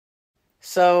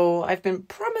So, I've been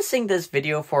promising this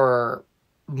video for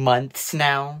months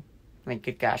now. I mean,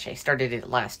 good gosh, I started it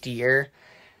last year.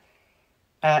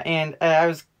 It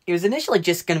was initially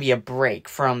just going to be a break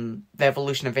from the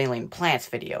evolution of alien plants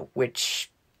video,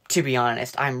 which, to be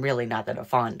honest, I'm really not that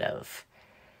fond of.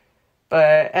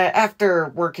 But after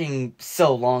working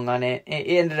so long on it, it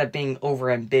ended up being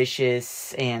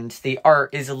overambitious, and the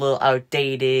art is a little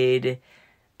outdated.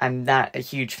 I'm not a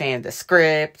huge fan of the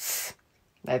scripts.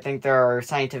 I think there are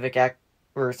scientific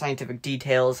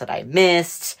details that I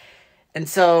missed. And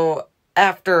so,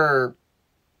 after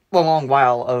a long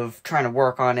while of trying to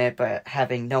work on it, but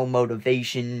having no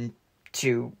motivation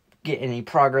to get any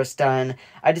progress done,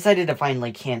 I decided to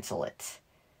finally cancel it.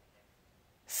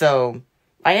 So,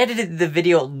 I edited the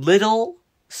video a little,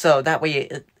 so that way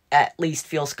it at least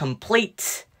feels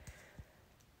complete.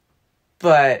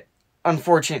 But,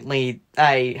 unfortunately,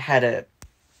 I had to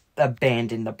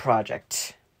abandon the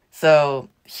project. So,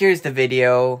 here's the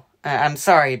video. I'm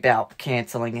sorry about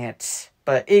canceling it,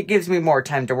 but it gives me more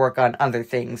time to work on other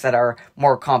things that are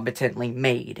more competently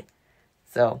made.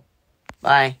 So,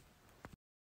 bye.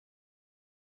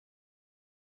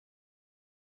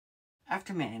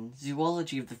 Afterman,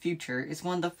 Zoology of the Future is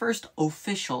one of the first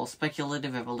official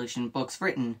speculative evolution books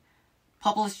written.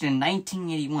 Published in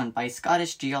 1981 by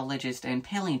Scottish geologist and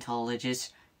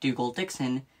paleontologist Dougal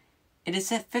Dixon, it is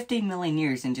set 50 million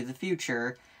years into the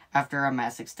future, after a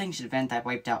mass extinction event that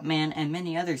wiped out man and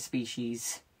many other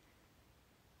species.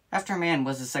 Afterman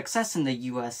was a success in the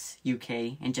US,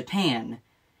 UK, and Japan,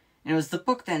 and it was the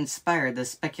book that inspired the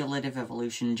speculative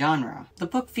evolution genre. The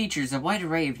book features a wide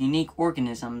array of unique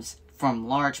organisms, from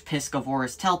large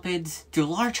piscivorous telpids to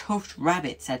large hoofed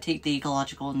rabbits that take the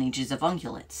ecological niches of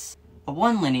ungulates.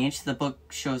 One lineage the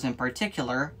book shows in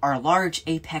particular are large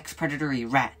apex predatory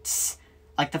rats,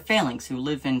 like the phalanx who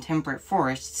live in temperate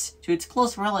forests, to its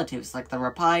close relatives like the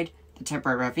rapide, the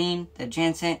temperate ravine, the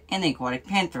janset, and the aquatic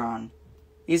pantheron.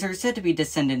 These are said to be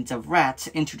descendants of rats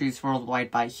introduced worldwide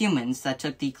by humans that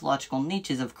took the ecological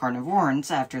niches of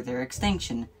carnivores after their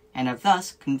extinction, and have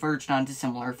thus converged onto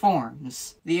similar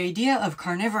forms. The idea of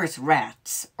carnivorous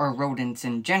rats, or rodents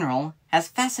in general, has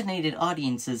fascinated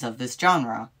audiences of this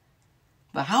genre.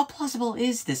 But how plausible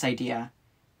is this idea?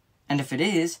 And if it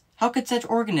is, how could such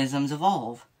organisms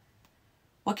evolve?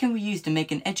 What can we use to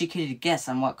make an educated guess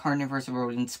on what carnivorous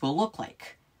rodents will look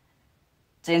like?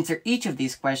 To answer each of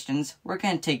these questions, we're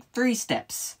going to take 3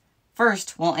 steps.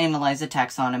 First, we'll analyze the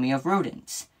taxonomy of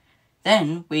rodents.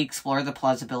 Then, we explore the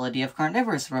plausibility of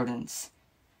carnivorous rodents.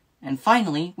 And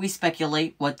finally, we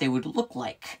speculate what they would look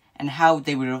like, and how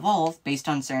they would evolve based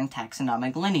on certain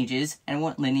taxonomic lineages and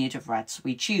what lineage of rats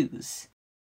we choose.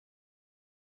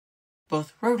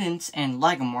 Both rodents and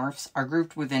lagomorphs are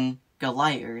grouped within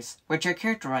goliers, which are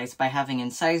characterized by having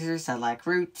incisors that lack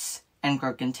roots, and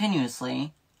grow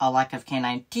continuously, a lack of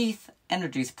canine teeth, and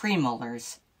reduced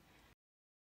premolars.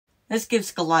 This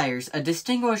gives goliers a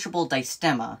distinguishable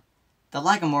distema. The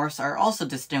lagomorphs are also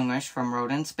distinguished from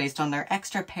rodents based on their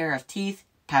extra pair of teeth,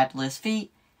 padless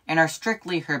feet, and are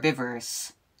strictly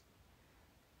herbivorous.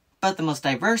 But the most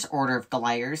diverse order of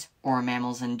goliers, or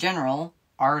mammals in general,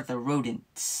 are the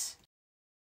rodents.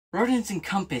 Rodents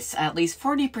encompass at least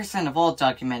 40% of all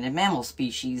documented mammal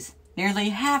species, nearly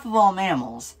half of all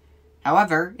mammals.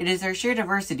 However, it is their sheer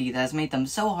diversity that has made them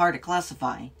so hard to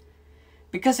classify.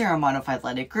 Because they are a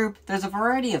monophyletic group, there's a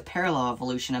variety of parallel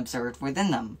evolution observed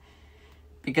within them,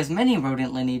 because many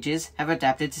rodent lineages have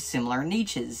adapted to similar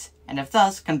niches, and have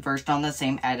thus converged on the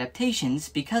same adaptations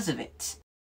because of it.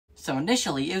 So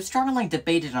initially, it was strongly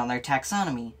debated on their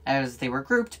taxonomy, as they were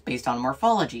grouped based on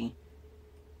morphology.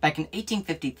 Back in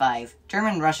 1855,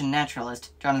 German-Russian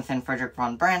naturalist Jonathan Frederick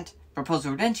von Brandt proposed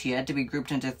Rodentia to be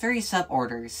grouped into 3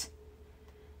 suborders: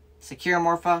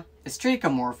 Securomorpha,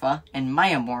 Hystricomorpha, and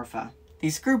Myomorpha.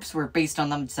 These groups were based on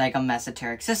the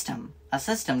zygomastoteric system, a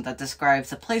system that describes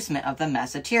the placement of the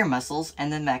masseter muscles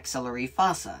and the maxillary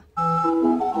fossa.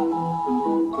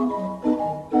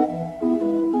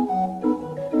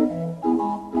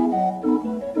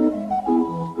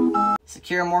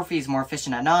 Securomorphy is more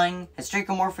efficient at gnawing,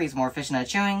 Hystricomorphy is more efficient at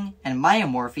chewing, and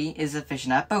Myomorphy is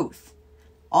efficient at both,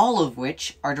 all of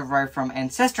which are derived from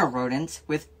ancestral rodents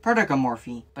with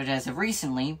protogamorphy. But as of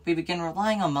recently, we begin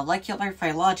relying on molecular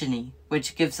phylogeny,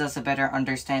 which gives us a better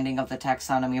understanding of the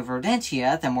taxonomy of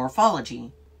Rodentia than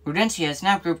morphology. Rodentia is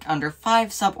now grouped under 5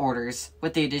 suborders,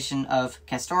 with the addition of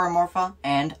Castoromorpha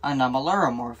and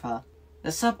Anomaluromorpha. The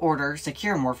suborder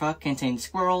Securomorpha contains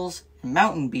squirrels and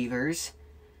mountain beavers.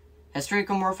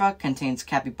 Hystricomorpha contains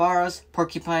capybaras,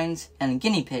 porcupines, and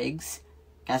guinea pigs.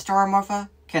 Castoromorpha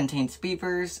contains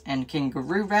beavers and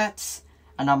kangaroo rats.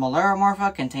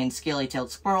 Anomaluromorpha contains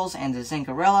scaly-tailed squirrels and a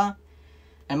zingarella,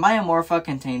 and Myomorpha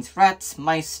contains rats,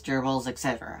 mice, gerbils,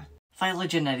 etc.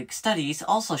 Phylogenetic studies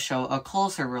also show a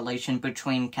closer relation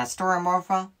between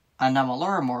Castoromorpha,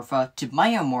 Anomaluromorpha to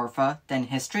Myomorpha than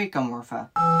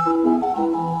Hystricomorpha.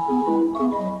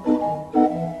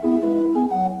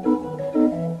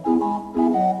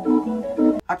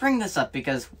 I bring this up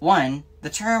because, 1, the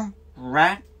term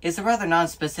rat is a rather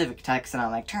non-specific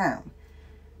taxonomic term,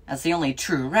 as the only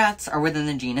true rats are within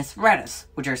the genus Rattus,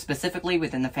 which are specifically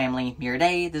within the family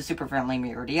Myrridae, the superfamily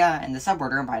Myridia, and the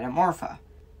suborder Myomorpha.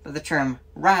 But the term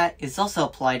rat is also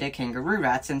applied to kangaroo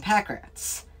rats and pack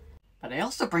rats. But I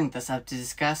also bring this up to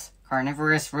discuss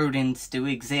carnivorous rodents do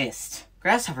exist.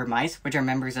 Grasshopper mice, which are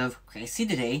members of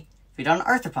Crocodidae, feed on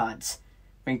arthropods.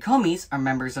 Rhynchomes are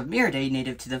members of Myrridae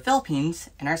native to the Philippines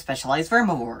and are specialized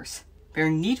herbivores,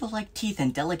 bearing needle-like teeth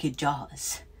and delicate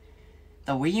jaws.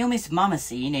 The Weyomis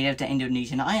mamasi, native to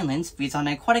Indonesian islands, feeds on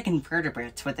aquatic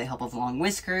invertebrates with the help of long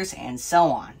whiskers and so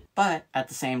on. But, at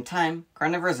the same time,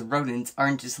 carnivorous rodents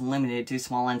aren't just limited to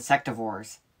small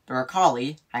insectivores. The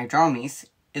Rorquali, Hydromes,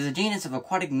 is a genus of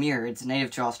aquatic murids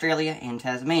native to Australia and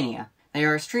Tasmania. They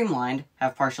are streamlined,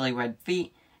 have partially webbed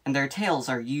feet, and their tails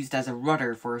are used as a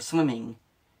rudder for swimming.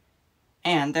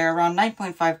 And they're around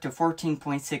 9.5 to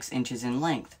 14.6 inches in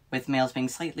length, with males being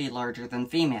slightly larger than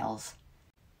females.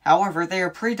 However, they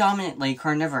are predominantly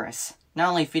carnivorous, not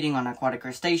only feeding on aquatic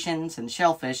crustaceans and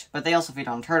shellfish, but they also feed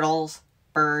on turtles,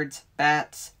 birds,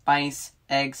 bats, mice,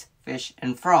 eggs, fish,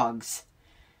 and frogs.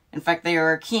 In fact, they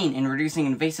are keen in reducing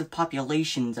invasive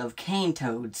populations of cane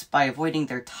toads by avoiding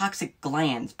their toxic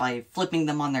glands by flipping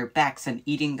them on their backs and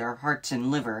eating their hearts and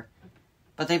liver.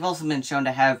 But they've also been shown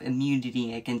to have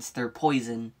immunity against their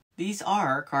poison. These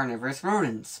are carnivorous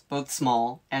rodents, both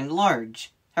small and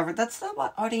large. However, that's not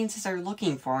what audiences are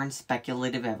looking for in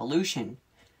speculative evolution.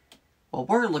 What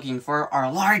we're looking for are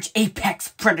large apex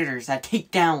predators that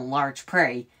take down large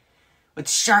prey, with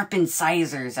sharp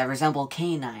incisors that resemble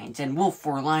canines and wolf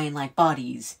or lion-like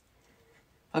bodies.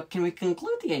 But can we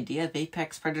conclude the idea of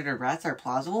apex predator rats are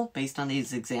plausible based on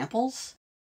these examples?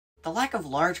 The lack of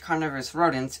large carnivorous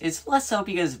rodents is less so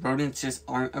because rodents just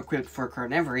aren't equipped for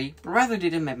carnivory, but rather due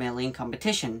to mammalian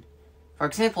competition. For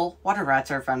example, water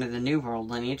rats are found in the New World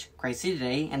lineage,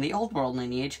 Crocodidae, and the Old World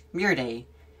lineage, Myrridae,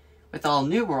 with all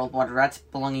New World water rats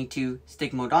belonging to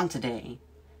Stigmodontidae.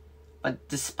 But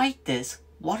despite this,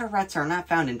 water rats are not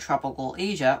found in tropical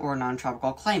Asia or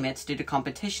non-tropical climates due to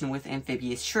competition with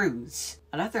amphibious shrews.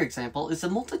 Another example is the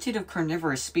multitude of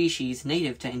carnivorous species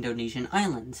native to Indonesian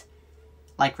islands.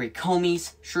 Like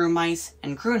Rhynchomes, shrew mice,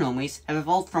 and Chronomes have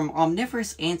evolved from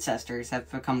omnivorous ancestors that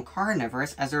have become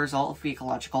carnivorous as a result of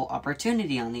ecological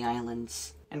opportunity on the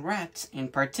islands. And rats, in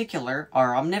particular,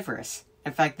 are omnivorous.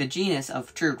 In fact, the genus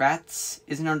of true rats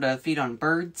is known to feed on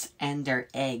birds and their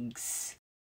eggs.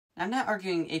 I'm not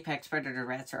arguing apex predator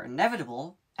rats are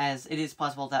inevitable, as it is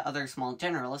possible that other small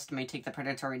generalists may take the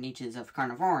predatory niches of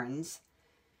carnivorans,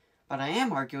 but I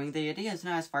am arguing the idea is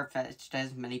not as far-fetched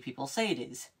as many people say it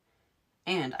is.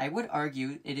 And I would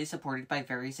argue it is supported by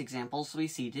various examples we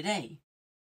see today.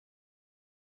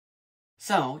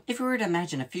 So, if we were to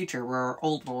imagine a future where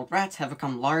old world rats have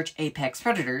become large apex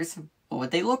predators, what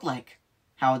would they look like?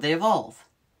 How would they evolve?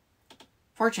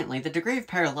 Fortunately, the degree of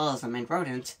parallelism in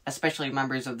rodents, especially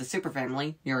members of the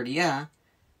superfamily Myrridia,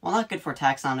 while not good for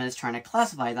taxonomists trying to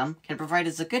classify them, can provide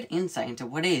us a good insight into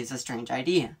what is a strange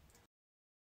idea.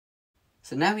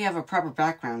 So now we have a proper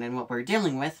background in what we're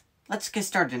dealing with, let's get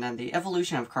started on the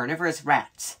evolution of carnivorous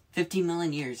rats, 50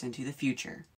 million years into the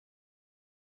future.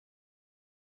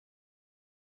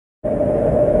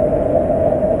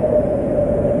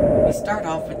 We start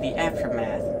off with the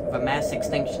aftermath of a mass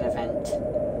extinction event.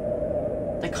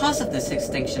 The cause of this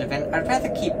extinction event I'd rather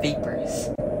keep vaporous,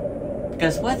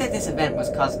 because whether this event was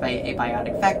caused by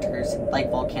abiotic factors, like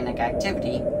volcanic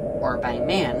activity, or by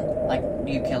man, like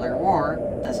nuclear war,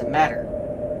 doesn't matter.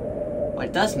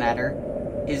 What does matter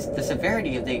is the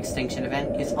severity of the extinction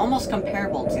event is almost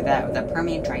comparable to that of the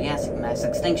Permian-Triassic mass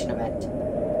extinction event,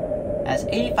 as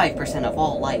 85% of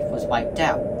all life was wiped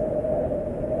out.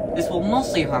 This will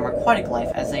mostly harm aquatic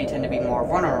life as they tend to be more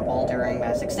vulnerable during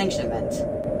mass extinction events,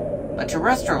 but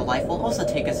terrestrial life will also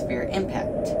take a severe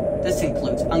impact. This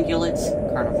includes ungulates,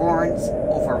 carnivores,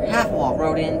 over half of all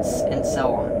rodents, and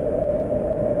so on.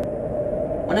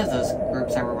 One of those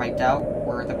groups that were wiped out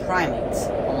were the primates,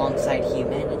 alongside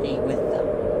humanity with them.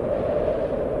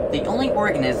 The only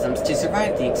organisms to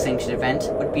survive the extinction event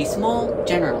would be small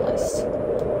generalists.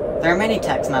 There are many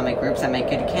taxonomic groups that make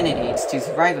good candidates to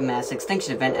survive a mass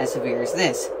extinction event as severe as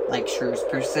this, like shrews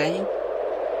per se.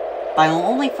 But I will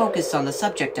only focus on the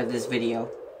subject of this video,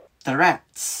 The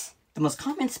rats. The most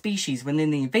common species within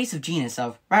the invasive genus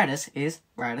of Rattus is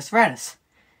Rattus rattus.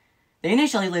 They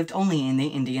initially lived only in the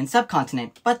Indian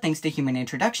subcontinent, but thanks to human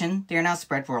introduction, they are now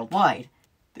spread worldwide.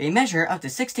 They measure up to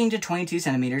 16 to 22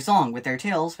 centimeters long, with their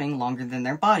tails being longer than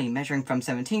their body, measuring from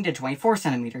 17 to 24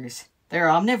 centimeters. They are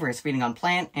omnivorous, feeding on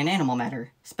plant and animal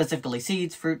matter, specifically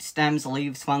seeds, fruits, stems,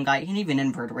 leaves, fungi, and even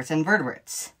invertebrates and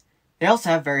vertebrates. They also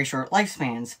have very short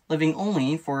lifespans, living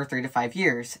only for 3 to 5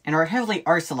 years, and are heavily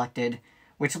R-selected,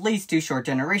 which leads to short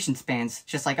generation spans,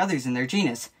 just like others in their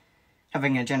genus,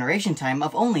 having a generation time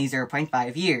of only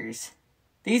 0.5 years.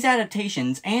 These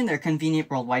adaptations and their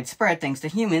convenient worldwide spread thanks to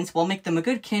humans will make them a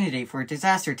good candidate for a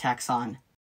disaster taxon.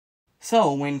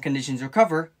 So, when conditions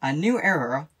recover, a new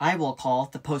era, I will call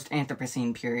the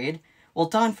post-Anthropocene period, will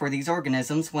dawn for these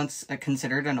organisms once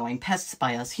considered annoying pests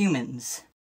by us humans.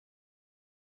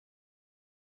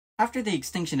 After the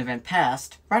extinction event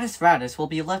passed, Rattus rattus will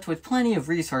be left with plenty of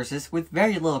resources with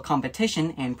very little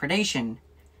competition and predation.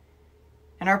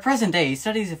 In our present day,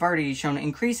 studies have already shown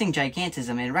increasing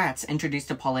gigantism in rats introduced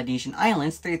to Polynesian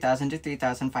islands 3,000 to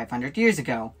 3,500 years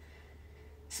ago.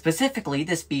 Specifically,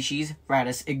 the species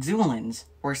Rattus exulans,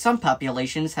 where some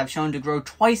populations have shown to grow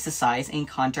twice the size in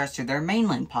contrast to their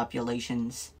mainland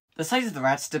populations. The size of the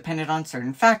rats depended on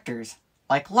certain factors,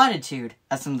 like latitude,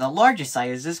 as some of the largest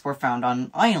sizes were found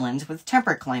on islands with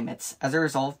temperate climates as a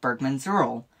result of Bergmann's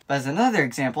rule. But as another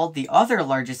example, the other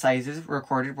largest sizes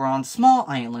recorded were on small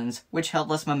islands, which held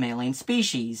less mammalian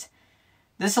species.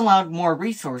 This allowed more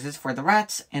resources for the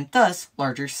rats, and thus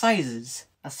larger sizes.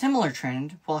 A similar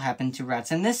trend will happen to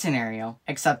rats in this scenario,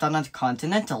 except on a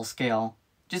continental scale.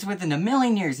 Just within 1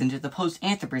 million years into the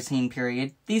post-Anthropocene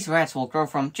period, these rats will grow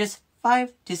from just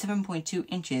 5 to 7.2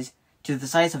 inches to the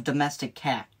size of domestic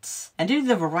cats. And due to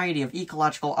the variety of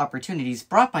ecological opportunities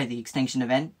brought by the extinction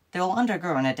event, they will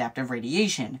undergo an adaptive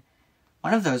radiation.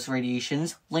 One of those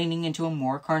radiations leaning into a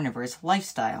more carnivorous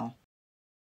lifestyle.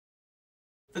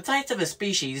 The types of a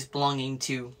species belonging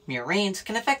to murines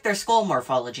can affect their skull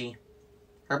morphology.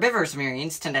 Herbivorous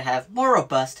murines tend to have more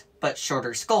robust but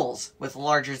shorter skulls, with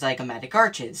larger zygomatic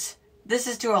arches. This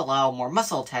is to allow more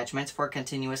muscle attachments for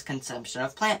continuous consumption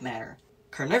of plant matter.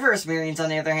 Carnivorous murines, on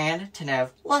the other hand, tend to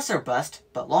have less robust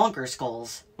but longer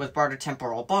skulls, with broader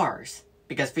temporal bars,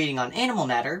 because feeding on animal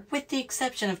matter, with the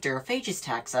exception of Durophagous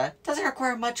taxa, doesn't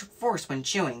require much force when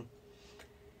chewing.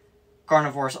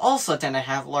 Carnivores also tend to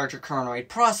have larger carnoid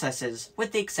processes,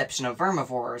 with the exception of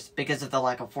herbivores, because of the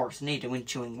lack of force needed when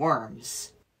chewing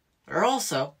worms. There are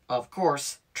also, of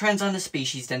course, trends on the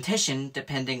species' dentition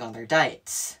depending on their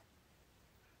diets.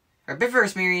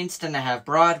 Herbivorous murines tend to have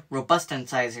broad, robust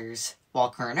incisors, while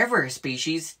carnivorous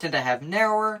species tend to have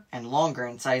narrower and longer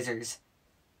incisors.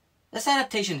 This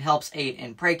adaptation helps aid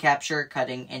in prey capture,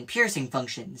 cutting, and piercing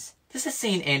functions. This is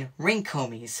seen in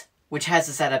ringcomies, which has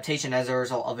this adaptation as a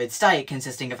result of its diet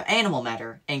consisting of animal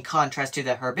matter, in contrast to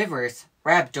the herbivorous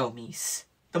rhabdomies.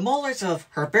 The molars of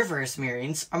herbivorous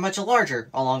murines are much larger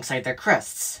alongside their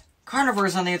crests.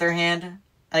 Carnivores, on the other hand,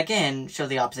 again show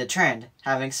the opposite trend,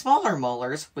 having smaller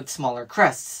molars with smaller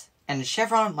crests, and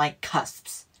chevron-like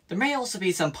cusps. There may also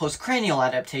be some postcranial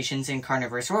adaptations in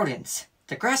carnivorous rodents.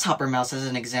 The grasshopper mouse, as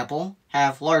an example,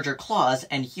 have larger claws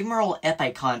and humeral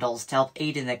epicondyles to help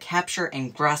aid in the capture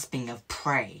and grasping of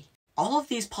prey. All of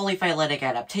these polyphyletic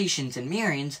adaptations in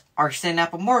murines are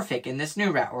synapomorphic in this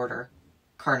new rat order,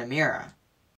 Carnimera.